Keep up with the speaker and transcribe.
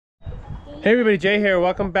Hey everybody, Jay here.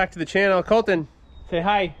 Welcome back to the channel. Colton, say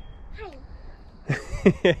hi.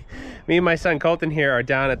 Hi. Me and my son Colton here are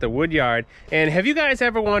down at the wood yard. And have you guys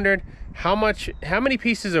ever wondered how many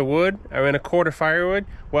pieces of wood are in a cord of firewood?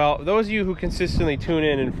 Well, those of you who consistently tune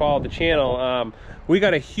in and follow the channel, we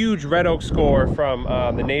got a huge red oak score from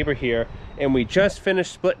the neighbor here, and we just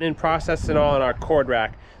finished splitting and processing all in our cord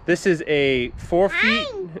rack. This is a 4 feet.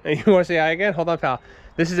 You want to say hi again? Hold on, pal.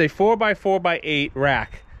 This is a 4x4x8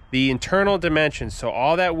 rack. The internal dimensions, so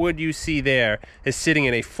all that wood you see there is sitting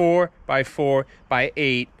in a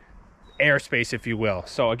 4x4x8 airspace, if you will.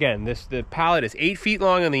 So again, the pallet is 8 feet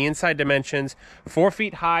long on the inside dimensions, 4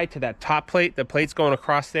 feet high to that top plate. The plate's going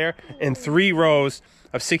across there, and 3 rows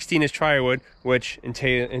of 16-inch firewood, which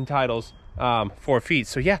entitles 4 feet.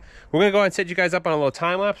 So yeah, we're gonna go ahead and set you guys up on a little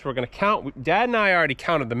time lapse. We're gonna count. Dad and I already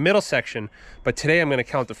counted the middle section, but today I'm gonna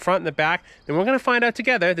count the front and the back, and we're gonna find out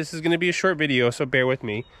together. This is gonna be a short video, so bear with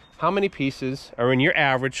me, how many pieces are in your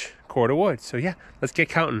average cord of wood. So yeah, let's get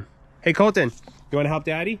counting. Hey Colton, you want to help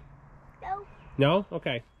Daddy? No. No?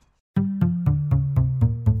 Okay.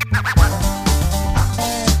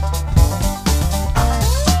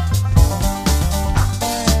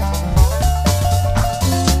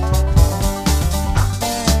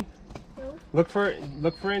 Look for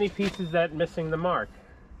any pieces that missing the mark.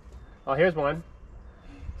 Oh, here's one.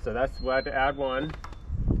 So that's we'll have to add one.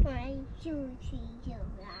 1, 2, 3, 4,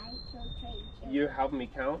 5, 6, 7. You helping me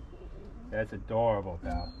count? That's adorable,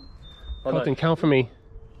 pal. Colton, count for me.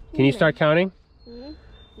 Can you start counting?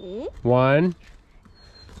 1.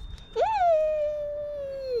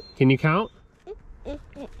 Can you count?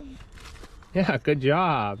 Yeah, good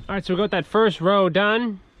job. All right, so we got that first row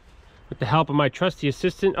done with the help of my trusty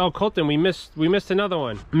assistant. Oh, Colton, we missed another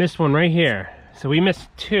one. Missed one right here. So we missed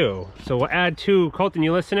 2. So we'll add 2. Colton,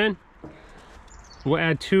 you listening? We'll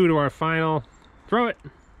add 2 to our final. Throw it.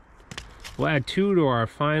 We'll add 2 to our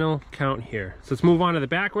final count here. So let's move on to the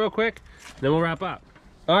back real quick, and then we'll wrap up.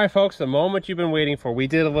 All right, folks, the moment you've been waiting for. We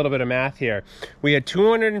did a little bit of math here. We had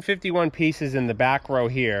 251 pieces in the back row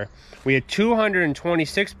here. We had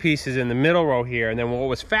 226 pieces in the middle row here. And then what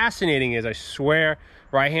was fascinating is, I swear,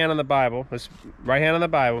 right hand on the Bible,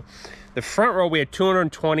 the front row we had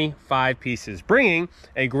 225 pieces, bringing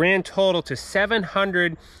a grand total to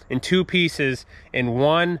 702 pieces in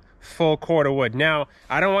one full cord of wood. Now,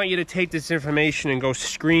 I don't want you to take this information and go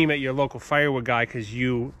scream at your local firewood guy because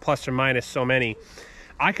you plus or minus so many.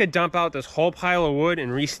 I could dump out this whole pile of wood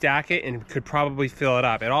and restack it and could probably fill it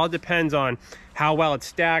up. It all depends on how well it's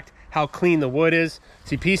stacked, how clean the wood is.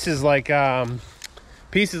 See, pieces like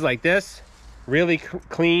this, really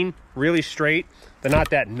clean, really straight. They're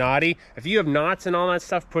not that knotty. If you have knots and all that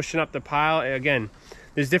stuff pushing up the pile, again,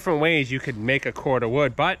 there's different ways you could make a cord of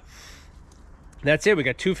wood, but that's it. We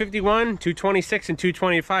got 251, 226, and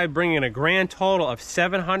 225, bringing a grand total of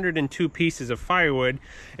 702 pieces of firewood.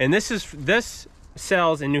 And this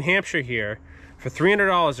sells in New Hampshire here for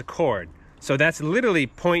 $300 a cord. So that's literally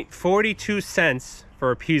 0.42 cents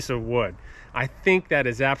for a piece of wood. I think that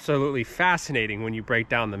is absolutely fascinating when you break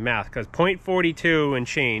down the math, because 0.42 and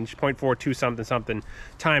change, 0.42 something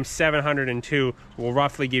times 702 will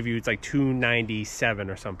roughly give you, it's like 297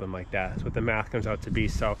 or something like that. That's what the math comes out to be.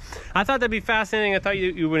 So I thought that'd be fascinating. I thought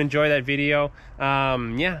you would enjoy that video.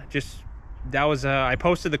 Yeah, just that was I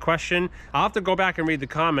posted the question. I'll have to go back and read the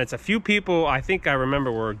comments. A few people I think I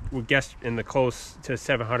remember were guessed in the close to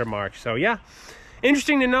 700 mark. So yeah,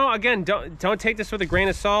 interesting to know. Again, don't take this with a grain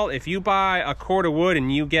of salt. If you buy a cord of wood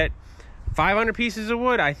and you get 500 pieces of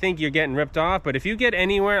wood, I think you're getting ripped off. But if you get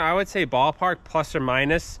anywhere, I would say ballpark plus or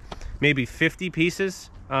minus maybe 50 pieces,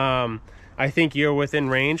 I think you're within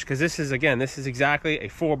range, because this is exactly a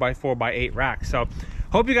 4x4x8 rack. So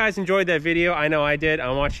hope you guys enjoyed that video. I know I did.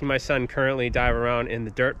 I'm watching my son currently dive around in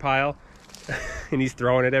the dirt pile and he's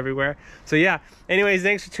throwing it everywhere. So yeah, anyways,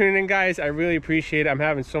 thanks for tuning in, guys. I really appreciate it. I'm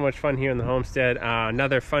having so much fun here in the homestead.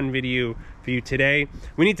 Another fun video for you today.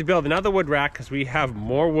 We need to build another wood rack because we have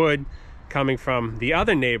more wood coming from the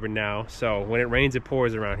other neighbor now. So when it rains, it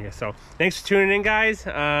pours around here. So thanks for tuning in, guys.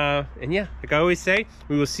 And yeah, like I always say,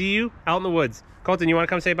 we will see you out in the woods. Colton, you want to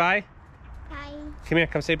come say bye? Bye. Come here,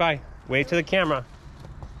 come say bye. Wave to the camera.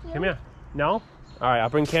 Come here. No? All right, I'll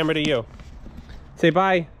bring camera to you. Say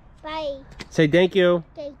bye. Bye. Say thank you.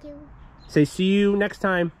 Thank you. Say see you next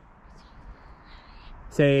time.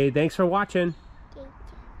 Say thanks for watching.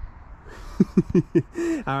 Thank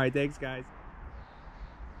you. All right, thanks, guys.